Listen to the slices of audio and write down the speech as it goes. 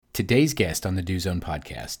Today's guest on the Do Zone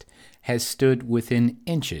podcast has stood within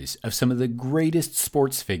inches of some of the greatest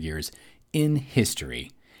sports figures in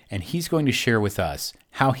history, and he's going to share with us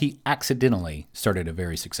how he accidentally started a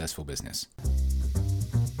very successful business.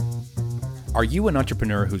 Are you an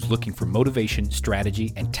entrepreneur who's looking for motivation,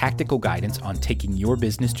 strategy, and tactical guidance on taking your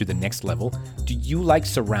business to the next level? Do you like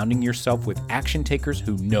surrounding yourself with action takers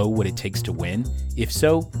who know what it takes to win? If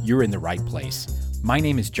so, you're in the right place. My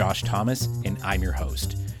name is Josh Thomas, and I'm your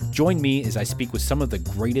host. Join me as I speak with some of the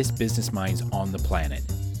greatest business minds on the planet.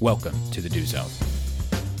 Welcome to the Do Zone.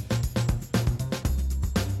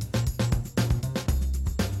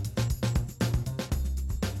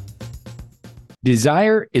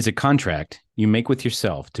 Desire is a contract you make with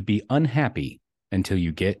yourself to be unhappy until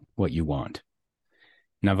you get what you want.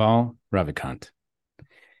 Naval Ravikant.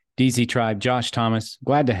 DZ Tribe, Josh Thomas,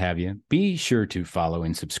 glad to have you. Be sure to follow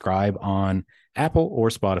and subscribe on Apple or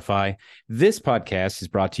Spotify. This podcast is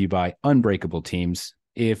brought to you by Unbreakable Teams.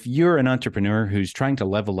 If you're an entrepreneur who's trying to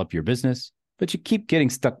level up your business, but you keep getting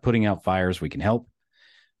stuck putting out fires, we can help.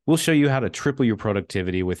 We'll show you how to triple your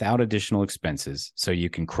productivity without additional expenses so you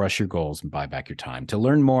can crush your goals and buy back your time. To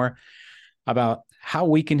learn more about how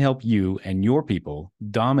we can help you and your people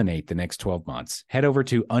dominate the next 12 months, head over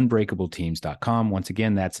to unbreakableteams.com. Once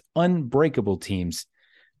again, that's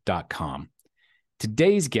unbreakableteams.com.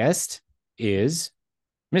 Today's guest is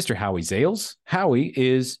Mr. Howie Zales. Howie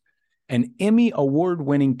is an Emmy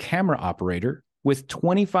award-winning camera operator with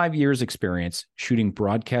 25 years experience shooting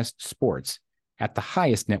broadcast sports at the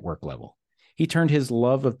highest network level. He turned his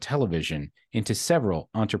love of television into several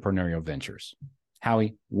entrepreneurial ventures.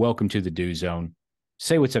 Howie, welcome to the Do Zone.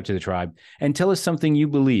 Say what's up to the tribe and tell us something you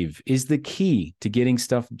believe is the key to getting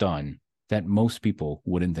stuff done that most people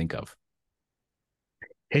wouldn't think of.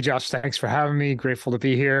 Hey, Josh, thanks for having me. Grateful to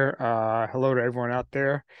be here. Hello to everyone out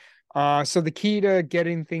there. So the key to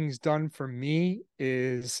getting things done for me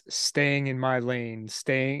is staying in my lane,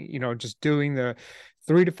 just doing the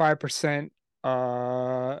 3 to 5%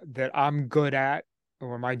 that I'm good at,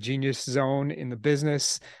 or my genius zone in the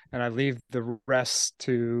business, and I leave the rest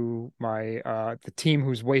to my the team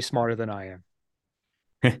who's way smarter than I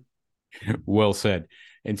am. Well said.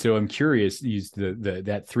 And so I'm curious, use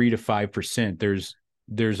that 3 to 5%.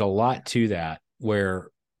 There's a lot to that, where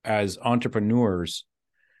as entrepreneurs,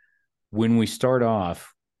 when we start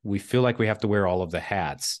off, we feel like we have to wear all of the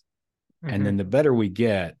hats. Mm-hmm. And then the better we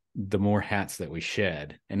get, the more hats that we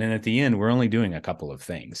shed. And then at the end, we're only doing a couple of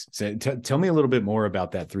things. So tell me a little bit more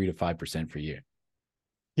about that 3 to 5% for you.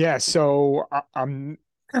 Yeah. So I'm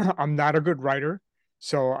not a good writer.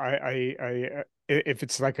 So I if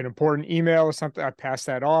it's like an important email or something, I pass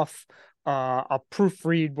that off. I'll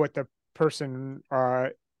proofread what the person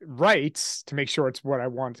writes to make sure it's what I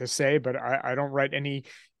want to say, but I don't write any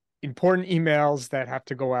important emails that have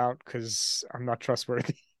to go out because I'm not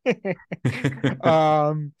trustworthy.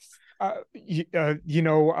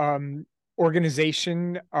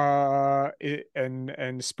 Organization and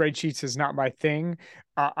spreadsheets is not my thing.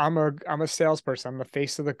 I'm a salesperson. I'm the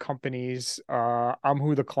face of the companies. I'm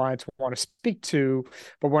who the clients want to speak to.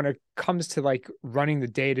 But when it comes to like running the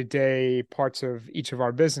day-to-day parts of each of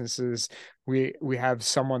our businesses, we have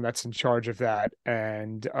someone that's in charge of that,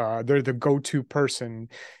 and they're the go-to person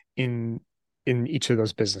in each of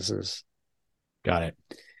those businesses. Got it.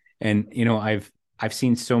 And I've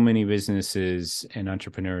seen so many businesses and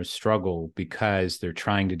entrepreneurs struggle because they're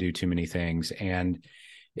trying to do too many things, and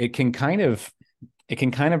it can kind of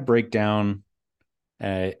break down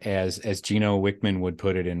as Gino Wickman would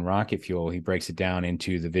put it in Rocket Fuel. He breaks it down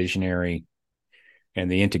into the visionary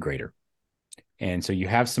and the integrator. And so you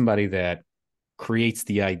have somebody that creates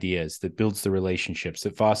the ideas, that builds the relationships,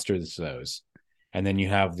 that fosters those, and then you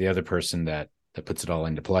have the other person that puts it all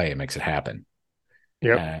into play and makes it happen.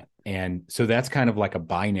 Yep. And so that's kind of like a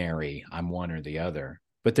binary. I'm one or the other.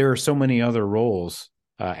 But there are so many other roles,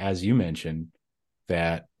 as you mentioned,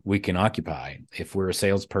 that we can occupy. If we're a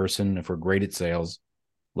salesperson, if we're great at sales,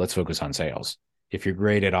 let's focus on sales. If you're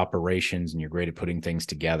great at operations and you're great at putting things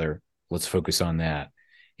together, let's focus on that.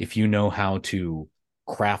 If you know how to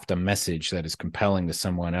craft a message that is compelling to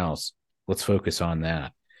someone else, let's focus on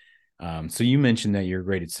that. So you mentioned that you're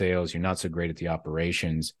great at sales. You're not so great at the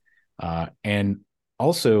operations. And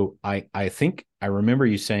also, I think I remember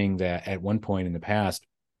you saying that at one point in the past,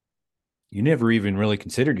 you never even really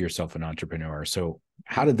considered yourself an entrepreneur. So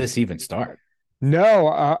how did this even start?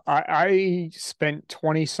 No, I spent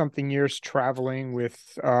 20 something years traveling with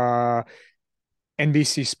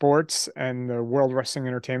NBC Sports and the World Wrestling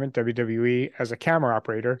Entertainment, WWE, as a camera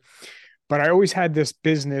operator. But I always had this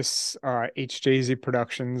business, HJZ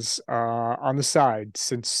Productions, on the side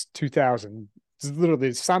since 2000.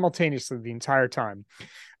 literally simultaneously the entire time.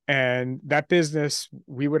 And that business,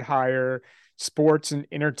 we would hire sports and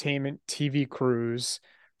entertainment TV crews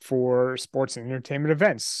for sports and entertainment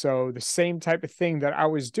events. So the same type of thing that I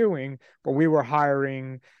was doing, but we were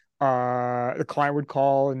hiring, the client would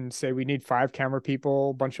call and say, we need 5 camera people,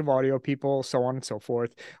 a bunch of audio people, so on and so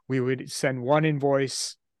forth. We would send one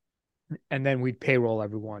invoice and then we'd payroll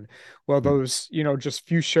everyone. Well, those, just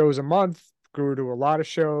few shows a month grew to a lot of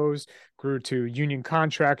shows, grew to union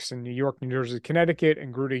contracts in New York, New Jersey, Connecticut,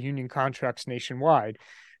 and grew to union contracts nationwide.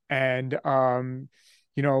 And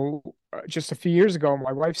just a few years ago,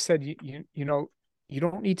 my wife said, you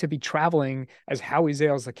don't need to be traveling as Howie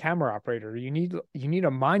Zales, the camera operator. You need a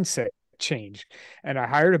mindset change. And I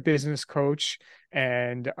hired a business coach,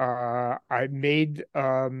 and I made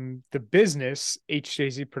the business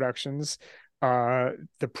HJZ Productions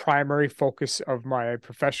the primary focus of my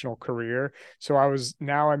professional career. So I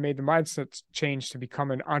made the mindset change to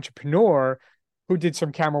become an entrepreneur who did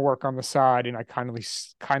some camera work on the side, and I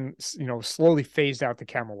slowly phased out the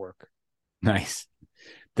camera work. Nice.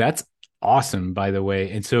 That's awesome, by the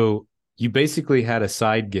way. And so you basically had a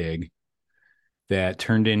side gig that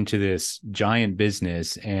turned into this giant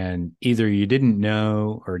business, and either you didn't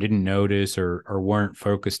know or didn't notice or weren't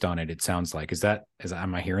focused on it. It sounds like,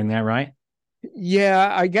 am I hearing that right?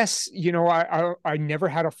 Yeah, I guess, I never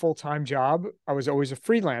had a full-time job. I was always a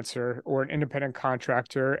freelancer or an independent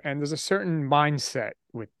contractor, and there's a certain mindset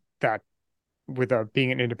with that, with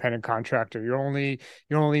being an independent contractor. You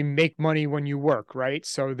only make money when you work, right?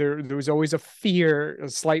 So there was always a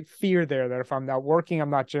slight fear there that if I'm not working,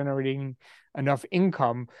 I'm not generating enough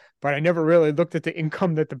income. But I never really looked at the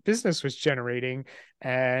income that the business was generating,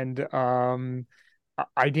 and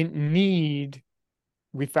I didn't need.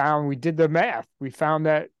 We did the math. We found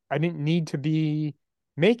that I didn't need to be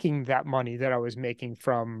making that money that I was making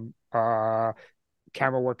from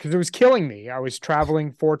camera work, because it was killing me. I was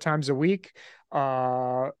traveling 4 times a week,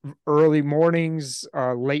 uh, early mornings,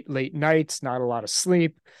 late nights, not a lot of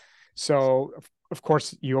sleep. So of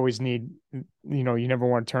course you always need, you never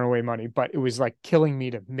want to turn away money, but it was like killing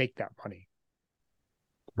me to make that money.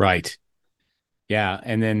 Right. Yeah.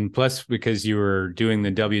 And then plus because you were doing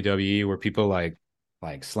the WWE where people like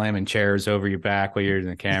slamming chairs over your back while you're in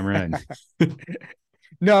the camera and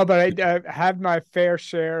No, but I had my fair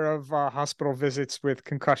share of hospital visits with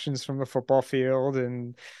concussions from the football field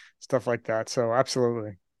and stuff like that. So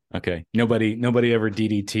absolutely. okay. Nobody ever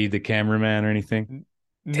DDT'd the cameraman or anything.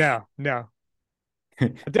 No, no.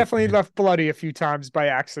 I definitely left bloody a few times by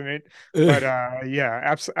accident, but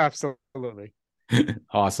yeah, absolutely.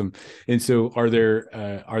 Awesome. And so are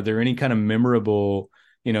there any kind of memorable,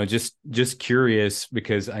 just curious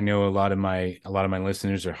because I know a lot of my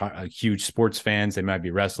listeners are huge sports fans, they might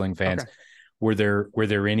be wrestling fans. Okay. Were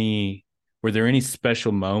there any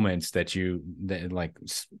special moments that like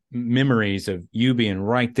memories of you being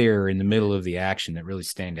right there in the middle of the action that really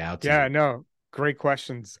stand out to Yeah, you? no, great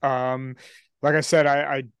questions. Like I said,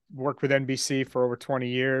 I worked with NBC for over 20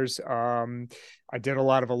 years. I did a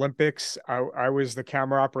lot of Olympics. I was the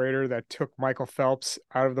camera operator that took Michael Phelps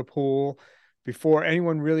out of the pool before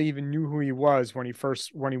anyone really even knew who he was when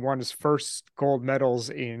he won his first gold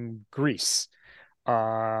medals in Greece.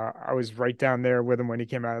 I was right down there with him when he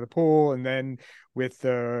came out of the pool, and then with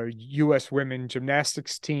the U.S. women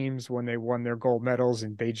gymnastics teams when they won their gold medals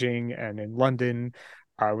in Beijing and in London.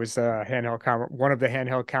 I was one of the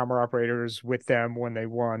handheld camera operators with them when they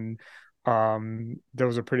won.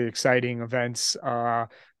 Those are pretty exciting events.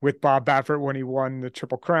 With Bob Baffert when he won the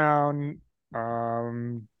Triple Crown.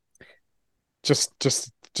 Um,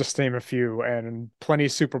 just name a few, and plenty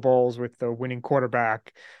of Super Bowls with the winning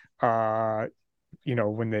quarterback. Uh,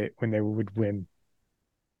 when they would win.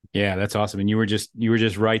 Yeah, that's awesome. And you were just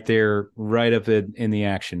right there, right up in the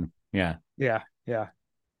action. Yeah. Yeah, yeah,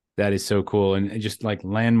 That is so cool. And just like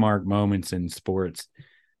landmark moments in sports.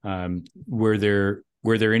 Were there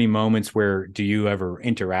any moments where do you ever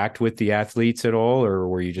interact with the athletes at all, or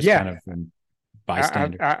were you just kind yeah. of a I,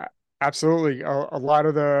 bystander? absolutely. A lot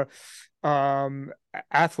of the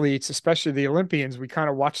athletes, especially the Olympians, we kind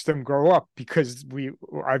of watch them grow up because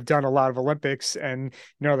I've done a lot of Olympics, and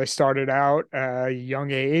they started out at a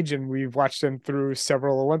young age, and we've watched them through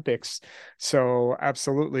several Olympics. So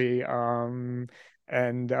absolutely. And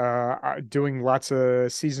doing lots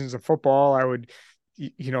of seasons of football, I would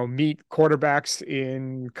meet quarterbacks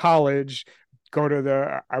in college.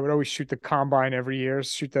 I would always shoot the combine every year,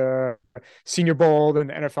 shoot the Senior Bowl, then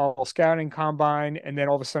the NFL scouting combine, and then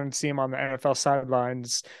all of a sudden see him on the NFL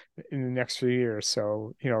sidelines in the next few years.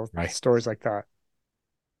 So, Right. stories like that.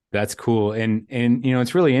 That's cool. And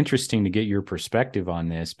it's really interesting to get your perspective on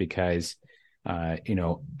this because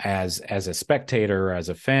as a spectator, as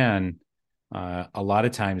a fan, a lot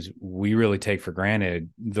of times we really take for granted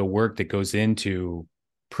the work that goes into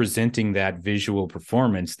presenting that visual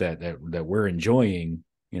performance that we're enjoying,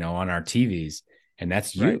 on our TVs, and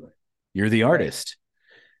that's Right. you. You're the Right. artist.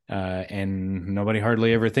 And nobody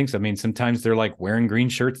hardly ever thinks. I mean, sometimes they're like wearing green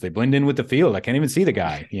shirts, they blend in with the field. I can't even see the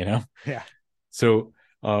guy. Yeah. So,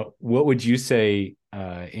 what would you say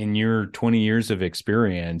in your 20 years of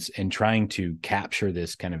experience in trying to capture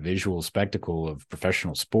this kind of visual spectacle of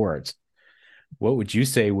professional sports? What would you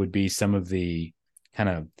say would be some of the kind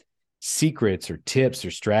of secrets or tips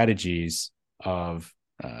or strategies of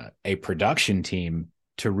a production team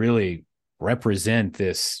to really represent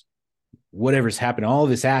this, whatever's happened, all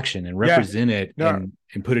this action, and Yeah. represent it No,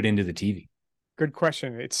 and put it into the TV? good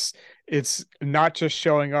question. It's not just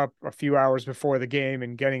showing up a few hours before the game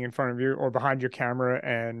and getting in front of you or behind your camera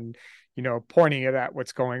and pointing it at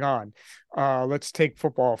what's going on. Let's take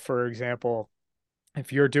football for example.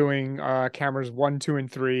 If you're doing cameras 1, 2,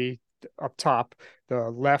 and 3 up top, the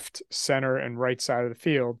left, center, and right side of the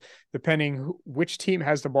field, depending which team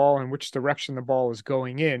has the ball and which direction the ball is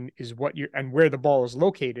going in, is what you and where the ball is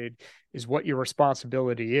located is what your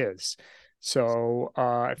responsibility is. So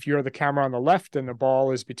if you're the camera on the left and the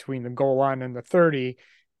ball is between the goal line and the 30,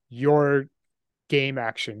 your game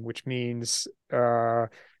action, which means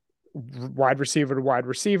wide receiver to wide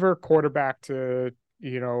receiver, quarterback to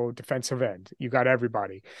defensive end. You got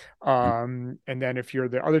everybody. And then if you're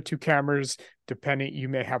the other two cameras, depending, you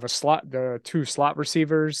may have the two slot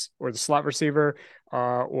receivers or the slot receiver,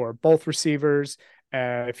 or both receivers.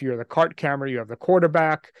 If you're the cart camera, you have the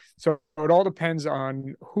quarterback. So it all depends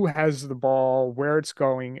on who has the ball, where it's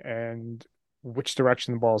going, and which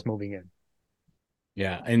direction the ball is moving in.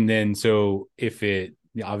 Yeah. And then, so if it,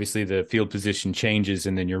 obviously the field position changes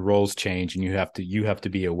and then your roles change, and you have to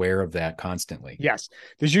be aware of that constantly. Yes,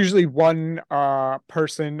 there's usually one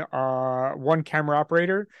person, one camera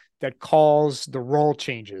operator that calls the role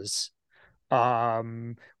changes.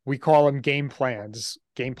 Um, we call them game plans.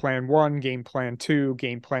 Game plan 1, game plan 2,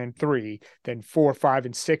 game plan 3. Then 4, 5,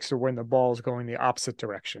 and 6 are when the ball is going the opposite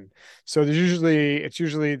direction. So it's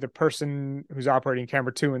usually the person who's operating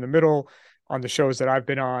camera 2 in the middle on the shows that I've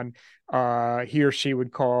been on. He or she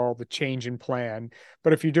would call the change in plan.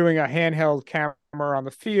 But if you're doing a handheld camera on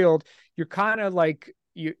the field, you're kind of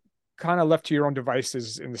left to your own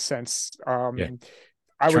devices in the sense. Yeah.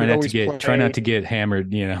 I would always Try not play. to get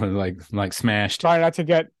hammered, like smashed. Try not to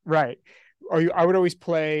get right. I would always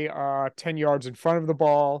play 10 yards in front of the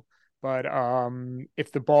ball, but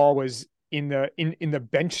if the ball was in the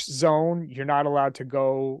bench zone, you're not allowed to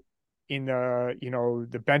go in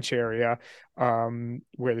the bench area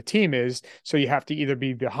where the team is. So you have to either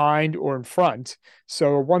be behind or in front.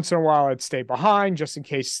 So once in a while, I'd stay behind just in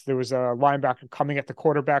case there was a linebacker coming at the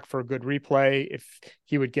quarterback for a good replay if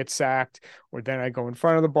he would get sacked. Or then I go in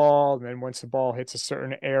front of the ball, and then once the ball hits a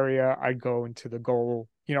certain area, I go into the goal.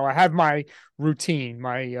 I have my routine,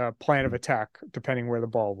 my plan of attack, depending where the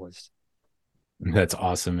ball was. That's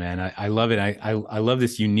awesome, man. I love it. I love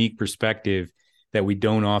this unique perspective that we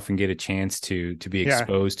don't often get a chance to be Yeah.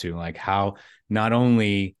 exposed to. Like how not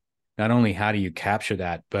only how do you capture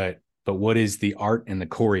that, but what is the art and the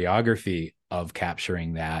choreography of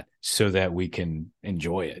capturing that so that we can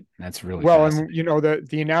enjoy it. That's really Well, and fascinating.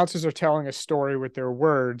 the announcers are telling a story with their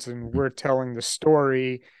words, and we're telling the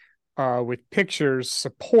story with pictures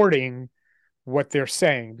supporting what they're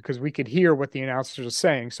saying, because we could hear what the announcers are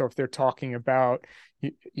saying. So if they're talking about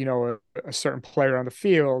a certain player on the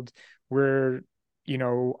field, we're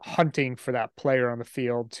hunting for that player on the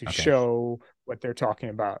field to Okay. show what they're talking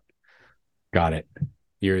about. Got it.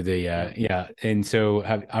 You're the Yeah. yeah. And so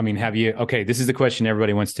have you, okay, this is the question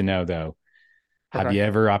everybody wants to know though. Have Okay. you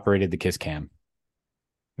ever operated the kiss cam?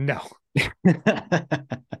 No.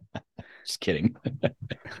 Just kidding.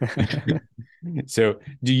 So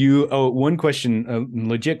do you, one question, a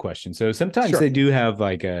legit question. So sometimes Sure. they do have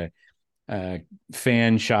like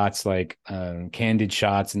fan shots, like candid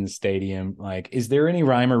shots in the stadium. Like, is there any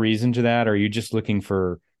rhyme or reason to that? Or are you just looking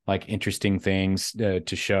for like interesting things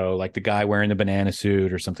to show, like the guy wearing the banana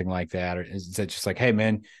suit or something like that? Or is that just like, hey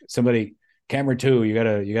man, somebody, camera 2, you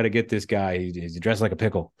gotta get this guy. He's dressed like a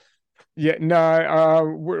pickle. Yeah, no,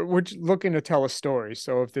 we're looking to tell a story.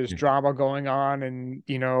 So if there's drama going on and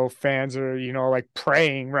fans are like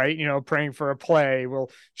praying, right? Praying for a play,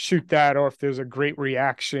 we'll shoot that. Or if there's a great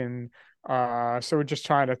reaction, so we're just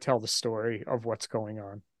trying to tell the story of what's going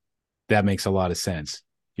on. That makes a lot of sense.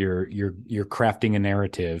 You're crafting a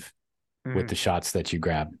narrative with Mhm. the shots that you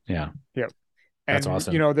grab. Yeah, Yep. that's And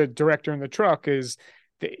awesome. the director in the truck is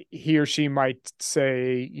he or she might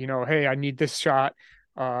say, hey, I need this shot,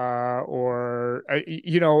 or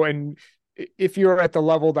and if you're at the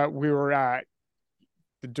level that we were at,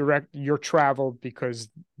 you're traveled because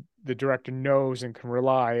the director knows and can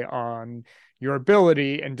rely on your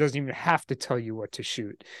ability and doesn't even have to tell you what to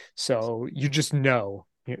shoot. So you just know,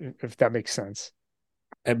 if that makes sense.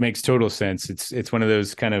 It makes total sense. It's one of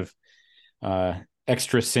those kind of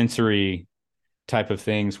extra sensory type of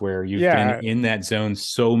things where you've been Yeah. in that zone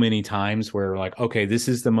so many times where like, okay, this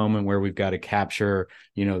is the moment where we've got to capture,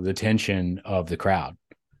 the tension of the crowd.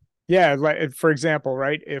 Yeah, like for example,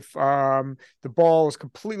 right? If the ball is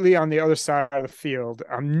completely on the other side of the field,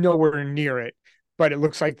 I'm nowhere near it, but it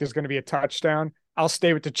looks like there's going to be a touchdown, I'll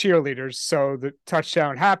stay with the cheerleaders. So the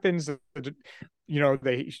touchdown happens,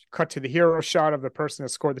 they cut to the hero shot of the person that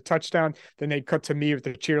scored the touchdown, then they cut to me with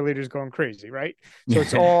the cheerleaders going crazy, right? So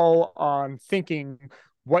it's all on thinking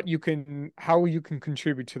how you can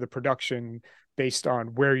contribute to the production based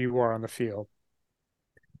on where you are on the field.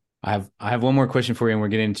 I have one more question for you, and we're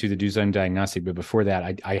getting into the do zone diagnostic. But before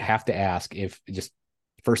that, I have to ask, if just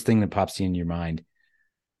first thing that pops in your mind,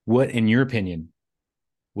 what, in your opinion,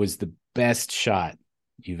 was the best shot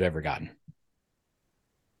you've ever gotten?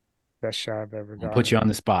 Best shot I've ever I'll put you gotten. on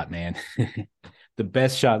the spot, man. The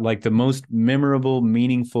best shot, like the most memorable,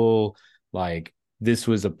 meaningful, like this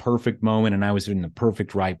was a perfect moment and I was in the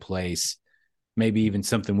perfect right place. Maybe even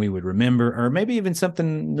something we would remember, or maybe even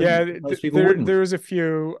something that Yeah, most people there wouldn't. there's a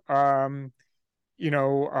few. Michael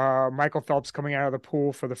Phelps coming out of the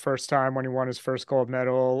pool for the first time when he won his first gold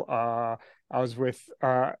medal. I was with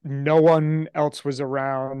no one else was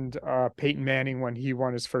around. Peyton Manning when he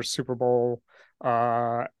won his first Super Bowl.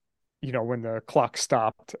 When the clock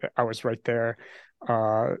stopped, I was right there.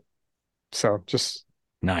 Uh, so just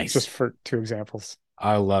Nice. for two examples.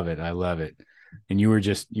 I love it. I love it. And you were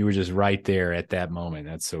just right there at that moment.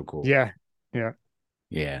 That's so cool. Yeah, yeah,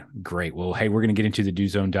 Yeah, great. Well, hey, we're going to get into the do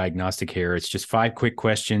zone diagnostic here. It's just 5 quick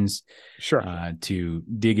questions sure. to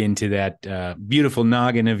dig into that beautiful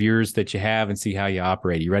noggin of yours that you have and see how you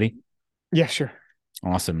operate. You ready? Yeah, sure.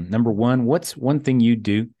 Awesome. Number one, what's one thing you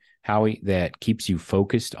do, Howie, that keeps you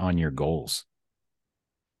focused on your goals?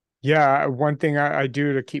 Yeah, one thing I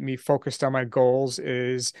do to keep me focused on my goals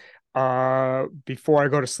is before I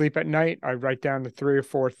go to sleep at night, I write down the three or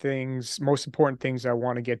four most important things I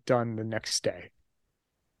want to get done the next day.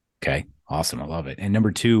 Okay, awesome. I love it. And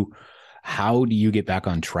number two, how do you get back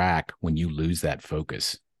on track when you lose that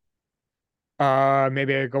focus?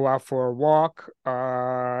 Maybe I go out for a walk,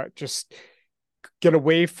 just get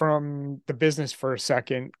away from the business for a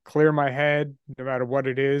second, clear my head, no matter what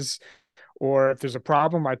it is. Or if there's a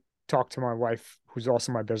problem, I talk to my wife, who's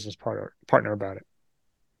also my business partner about it.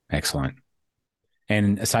 Excellent.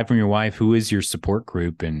 And aside from your wife, who is your support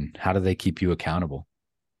group and how do they keep you accountable?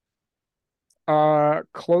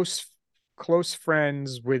 Close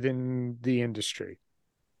friends within the industry.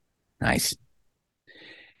 Nice.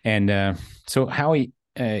 And so, Howie,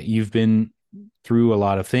 you've been through a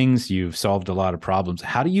lot of things, you've solved a lot of problems.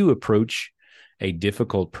 How do you approach a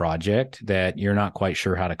difficult project that you're not quite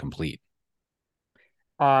sure how to complete?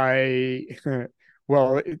 I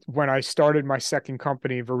well, when I started my second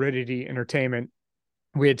company, Veridity Entertainment,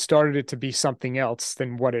 we had started it to be something else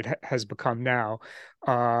than what it has become now.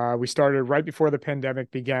 We started right before the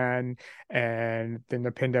pandemic began, and then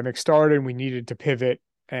the pandemic started, and we needed to pivot,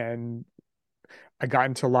 and I got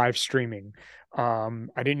into live streaming. I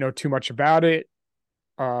didn't know too much about it.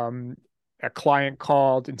 Um, a client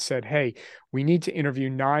called and said, "Hey, we need to interview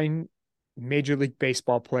 9 Major League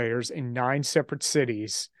Baseball players in 9 separate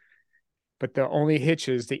cities, but the only hitch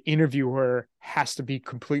is the interviewer has to be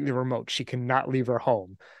completely remote. She cannot leave her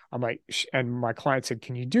home." I'm like, and my client said,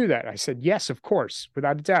 "Can you do that?" I said, "Yes, of course,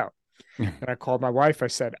 without a doubt." And I called my wife. I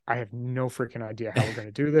said, "I have no freaking idea how we're going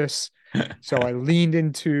to do this." So I leaned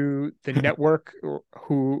into the network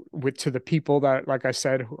to the people that, like I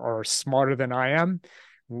said, who are smarter than I am.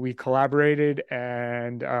 We collaborated,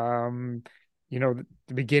 and the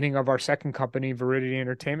beginning of our second company, Veridity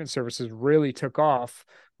Entertainment Services, really took off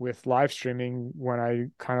with live streaming when I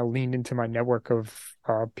kind of leaned into my network of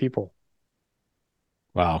people.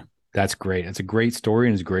 Wow, that's great. That's a great story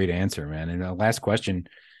and it's a great answer, man. And last question,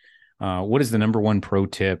 what is the number one pro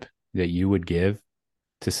tip that you would give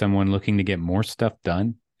to someone looking to get more stuff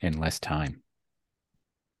done in less time?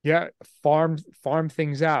 Yeah, farm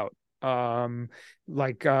things out. Um,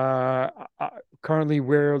 like currently,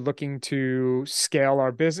 we're looking to scale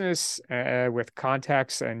our business with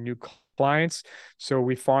contacts and new clients. So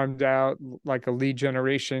we farmed out like a lead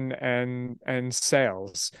generation and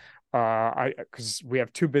sales. I Because we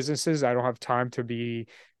have two businesses, I don't have time to be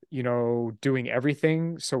doing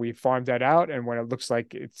everything. So we farmed that out. And when it looks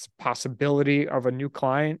like it's possibility of a new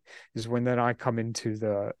client is when then I come into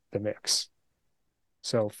the mix.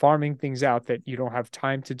 So farming things out that you don't have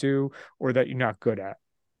time to do or that you're not good at.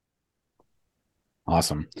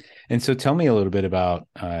 Awesome. And so tell me a little bit about,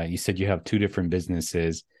 you said you have two different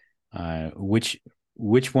businesses. Which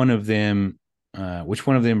one of them,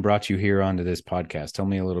 brought you here onto this podcast? Tell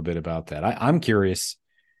me a little bit about that. I'm curious.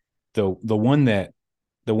 The one that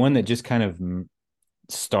just kind of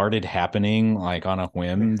started happening like on a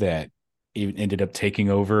whim that even ended up taking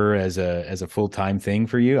over as a full-time thing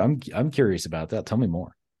for you. I'm curious about that. Tell me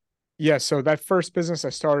more. Yeah, so that first business I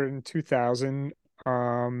started in 2000,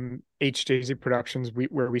 HJZ Productions,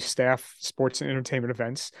 where we staff sports and entertainment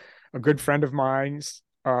events. A good friend of mine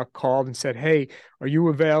called and said, "Hey, are you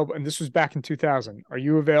available?" And this was back in 2000. "Are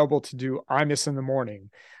you available to do Imus in the Morning?"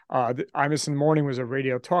 Imus in the Morning was a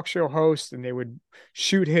radio talk show host, and they would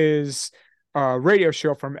shoot his radio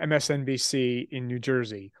show from MSNBC in New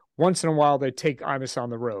Jersey. Once in a while, they'd take Imus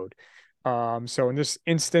on the road. So in this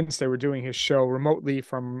instance, they were doing his show remotely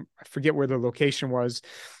from, I forget where the location was.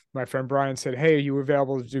 My friend Brian said, "Hey, are you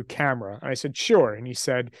available to do camera?" And I said, "Sure." And he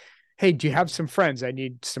said, "Hey, do you have some friends? I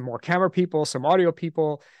need some more camera people, some audio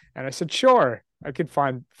people." And I said, "Sure, I could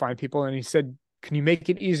find people." And he said, "Can you make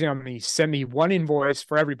it easy on me? Send me one invoice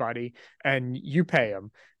for everybody and you pay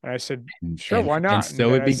them." And I said, "Sure, why And not?" And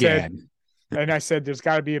so then it began. I said, "There's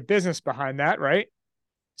got to be a business behind that, right?"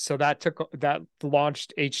 So that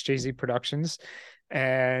launched HJZ Productions.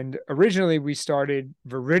 And originally we started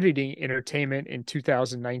Veridity Entertainment in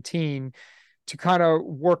 2019 to kind of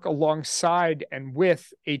work alongside and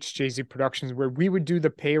with HJZ Productions, where we would do the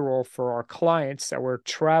payroll for our clients that were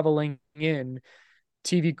traveling in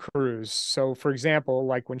TV crews. So, for example,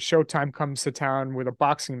 like when Showtime comes to town with a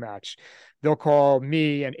boxing match, they'll call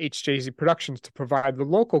me and HJZ Productions to provide the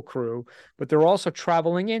local crew, but they're also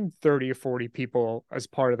traveling in 30 or 40 people as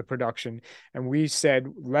part of the production. And we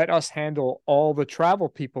said, let us handle all the travel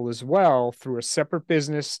people as well through a separate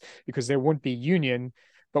business because there wouldn't be union,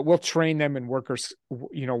 but we'll train them in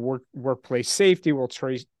workplace safety. We'll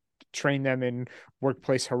train them in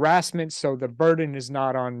workplace harassment. So the burden is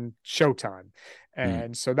not on Showtime. Mm.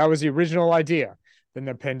 And so that was the original idea. Then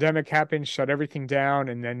the pandemic happened, shut everything down.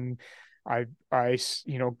 And then I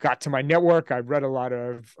got to my network. I read a lot,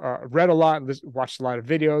 watched a lot of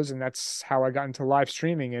videos, and that's how I got into live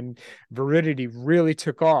streaming. And Veridity really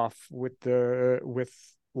took off with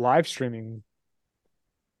live streaming,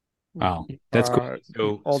 Wow, that's cool.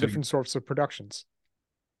 So, all different sorts of productions.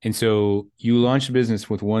 so you launched a business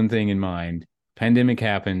with one thing in mind. Pandemic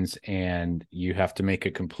happens, and you have to make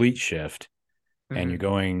a complete shift, and you're Mm-hmm.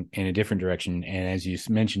 going in a different direction. And as you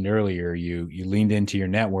mentioned earlier, you leaned into your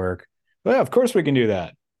network. Well, of course we can do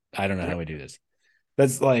that. I don't know how Yep. we do this.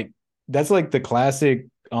 That's like the classic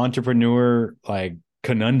entrepreneur like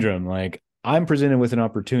conundrum. Like, I'm presented with an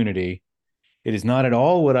opportunity. It is not at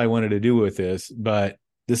all what I wanted to do with this, but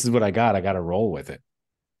this is what I got. I got to roll with it.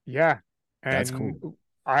 Yeah. That's And cool.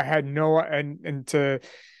 I had no and to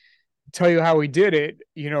tell you how we did it,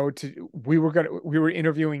 we were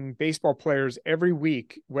interviewing baseball players every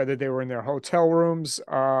week, whether they were in their hotel rooms,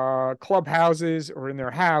 clubhouses, or in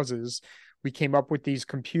their houses. We came up with these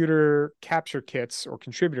computer capture kits or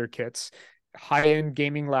contributor kits, high-end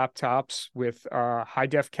gaming laptops with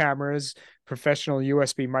high-def cameras, professional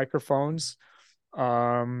USB microphones,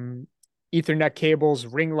 um, Ethernet cables,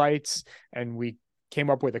 ring lights, and we came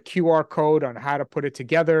up with a QR code on how to put it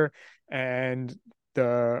together. And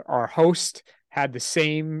our host had the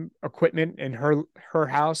same equipment in her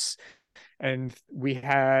house, and we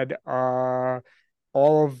had all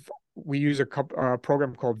of we use a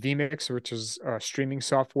program called vMix, which is streaming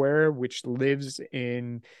software, which lives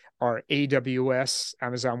in our AWS,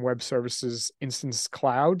 Amazon Web Services instance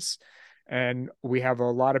clouds. And we have a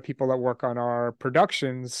lot of people that work on our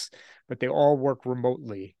productions, but they all work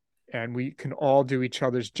remotely, and we can all do each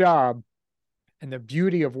other's job. And the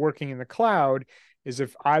beauty of working in the cloud is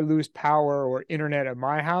if I lose power or internet at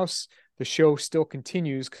my house, the show still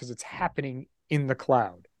continues because it's happening in the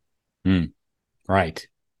cloud. Mm, right.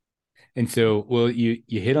 And so, well, you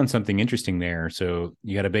hit on something interesting there. So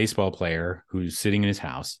you got a baseball player who's sitting in his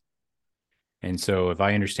house. And so if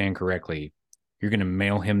I understand correctly, you're going to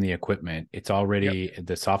mail him the equipment. Yep.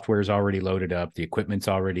 The software is already loaded up. The equipment's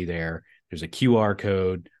already there. There's a QR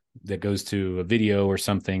code that goes to a video or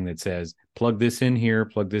something that says, plug this in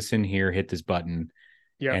here, hit this button,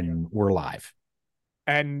 Yep. and we're live.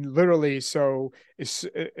 And literally, so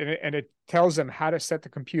and it tells them how to set the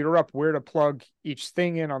computer up, where to plug each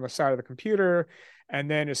thing in on the side of the computer. And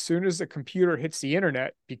then as soon as the computer hits the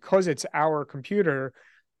internet, because it's our computer,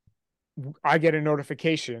 I get a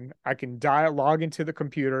notification. I can log into the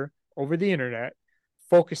computer over the internet,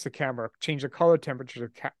 focus the camera, change the color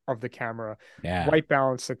temperature of the camera, Yeah. white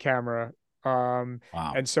balance the camera. Um,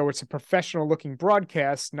 Wow. and so it's a professional looking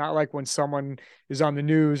broadcast, not like when someone is on the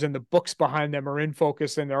news and the books behind them are in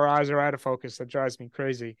focus and their eyes are out of focus. That drives me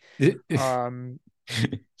crazy. Um,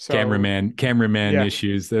 so cameraman yeah,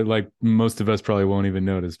 issues that like most of us probably won't even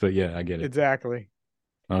notice, but yeah, I get it. exactly.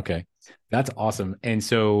 Okay. That's awesome. And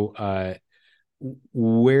so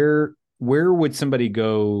where would somebody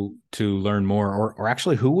go to learn more, or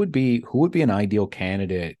actually who would be an ideal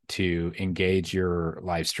candidate to engage your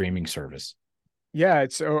live streaming service? Yeah,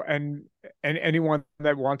 it's so and anyone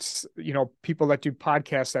that wants, people that do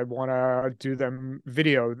podcasts that want to do them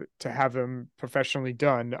video to have them professionally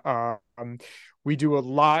done. We do a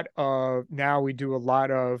lot of now we do a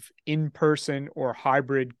lot of in-person or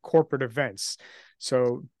hybrid corporate events.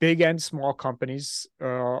 So big and small companies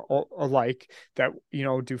alike that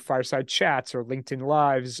do fireside chats or LinkedIn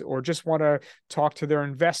lives or just want to talk to their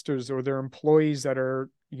investors or their employees that are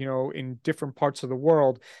in different parts of the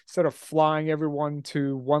world. Instead of flying everyone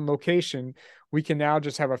to one location, we can now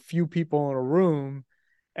just have a few people in a room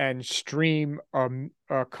and stream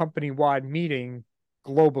a company-wide meeting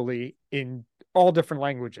globally in all different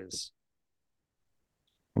languages.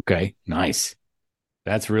 Okay, nice.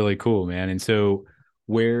 That's really cool, man. And so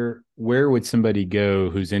where would somebody go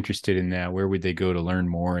who's interested in that? Where would they go to learn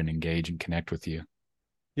more and engage and connect with you?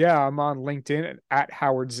 Yeah, I'm on LinkedIn at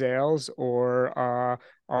Howard Zales or our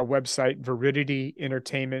website,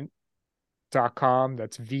 ViridityEntertainment.com.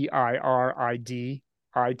 That's VIRIDITY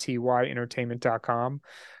entertainment.com.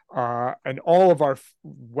 And all of our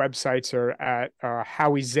websites are at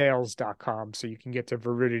HowieZales.com. So you can get to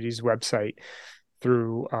Viridity's website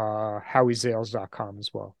through HowieZales.com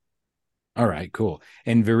as well. All right, cool.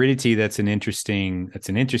 And Veridity, that's an interesting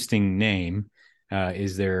name.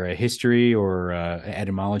 Is there a history or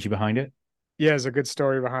etymology behind it? Yeah, there's a good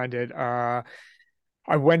story behind it. I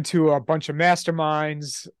went to a bunch of mastermind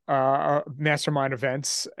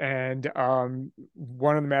events, and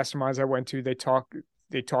one of the masterminds I went to, they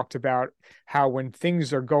talked about how when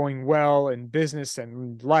things are going well in business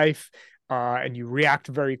and life, and you react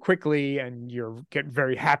very quickly and you get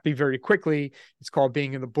very happy very quickly, it's called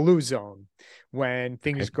being in the blue zone. When Okay.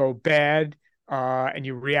 things go bad, and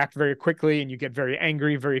you react very quickly and you get very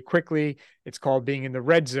angry very quickly, it's called being in the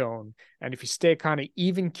red zone. And if you stay kind of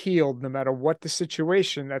even keeled, no matter what the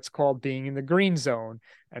situation, that's called being in the green zone.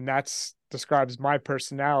 And that's describes my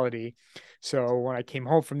personality. So when I came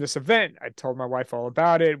home from this event, I told my wife all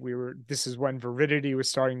about it. This is when Viridity was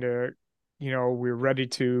starting to, we were ready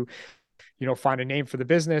to, find a name for the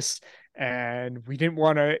business. And we didn't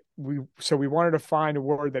want to, we wanted to find a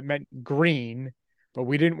word that meant green, but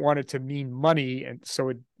we didn't want it to mean money. And so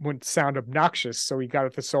it wouldn't sound obnoxious. So we got a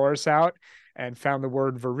thesaurus out and found the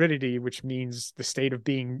word veridity, which means the state of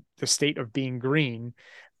being green.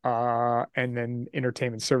 And then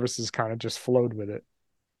entertainment services kind of just flowed with it.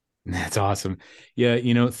 That's awesome. Yeah,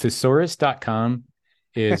 thesaurus.com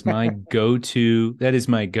is my go-to, that is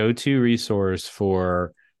my go-to resource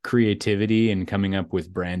for creativity and coming up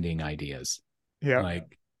with branding ideas. Yeah.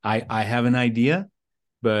 Like I have an idea,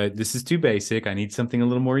 but this is too basic. I need something a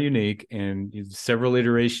little more unique. And several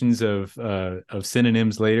iterations of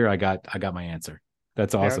synonyms later, I got my answer.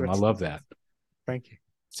 That's Yeah. awesome. I love that. Thank you.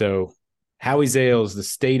 So Howie Zales, the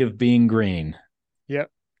state of being green. Yeah.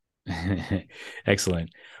 Excellent.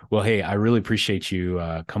 Well, hey, I really appreciate you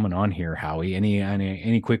coming on here, Howie.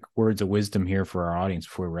 Any quick words of wisdom here for our audience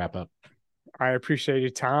before we wrap up? I appreciate your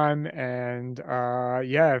time, and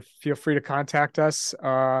yeah, feel free to contact us.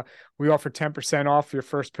 We offer 10% off your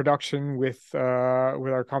first production with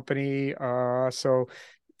our company. So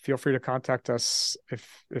feel free to contact us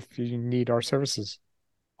if you need our services.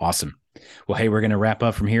 Awesome. Well, hey, we're going to wrap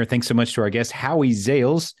up from here. Thanks so much to our guest, Howie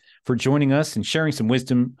Zales, for joining us and sharing some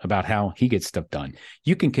wisdom about how he gets stuff done.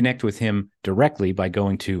 You can connect with him directly by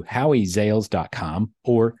going to howiezales.com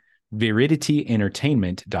or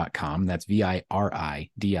ViridityEntertainment.com. That's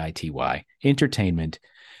VIRIDITY,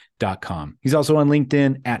 entertainment.com. He's also on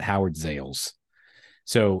LinkedIn at Howard Zales.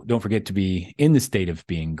 So don't forget to be in the state of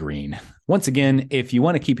being green. Once again, if you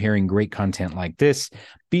want to keep hearing great content like this,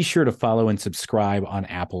 be sure to follow and subscribe on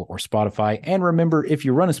Apple or Spotify. And remember, if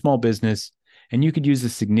you run a small business and you could use a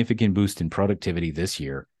significant boost in productivity this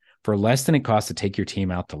year, for less than it costs to take your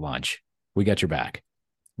team out to lunch, we got your back.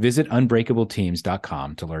 Visit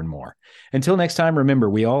unbreakableteams.com to learn more. Until next time, remember,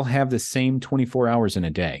 we all have the same 24 hours in a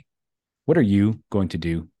day. What are you going to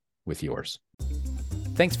do with yours?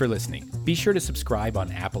 Thanks for listening. Be sure to subscribe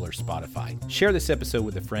on Apple or Spotify. Share this episode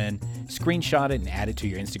with a friend, screenshot it and add it to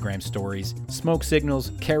your Instagram stories. Smoke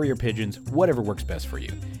signals, carrier pigeons, whatever works best for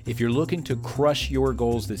you. If you're looking to crush your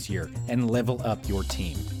goals this year and level up your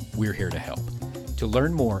team, we're here to help. To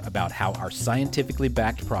learn more about how our scientifically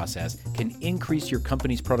backed process can increase your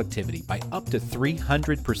company's productivity by up to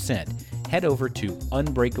 300%, head over to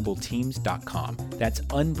unbreakableteams.com. That's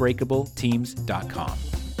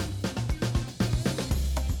unbreakableteams.com.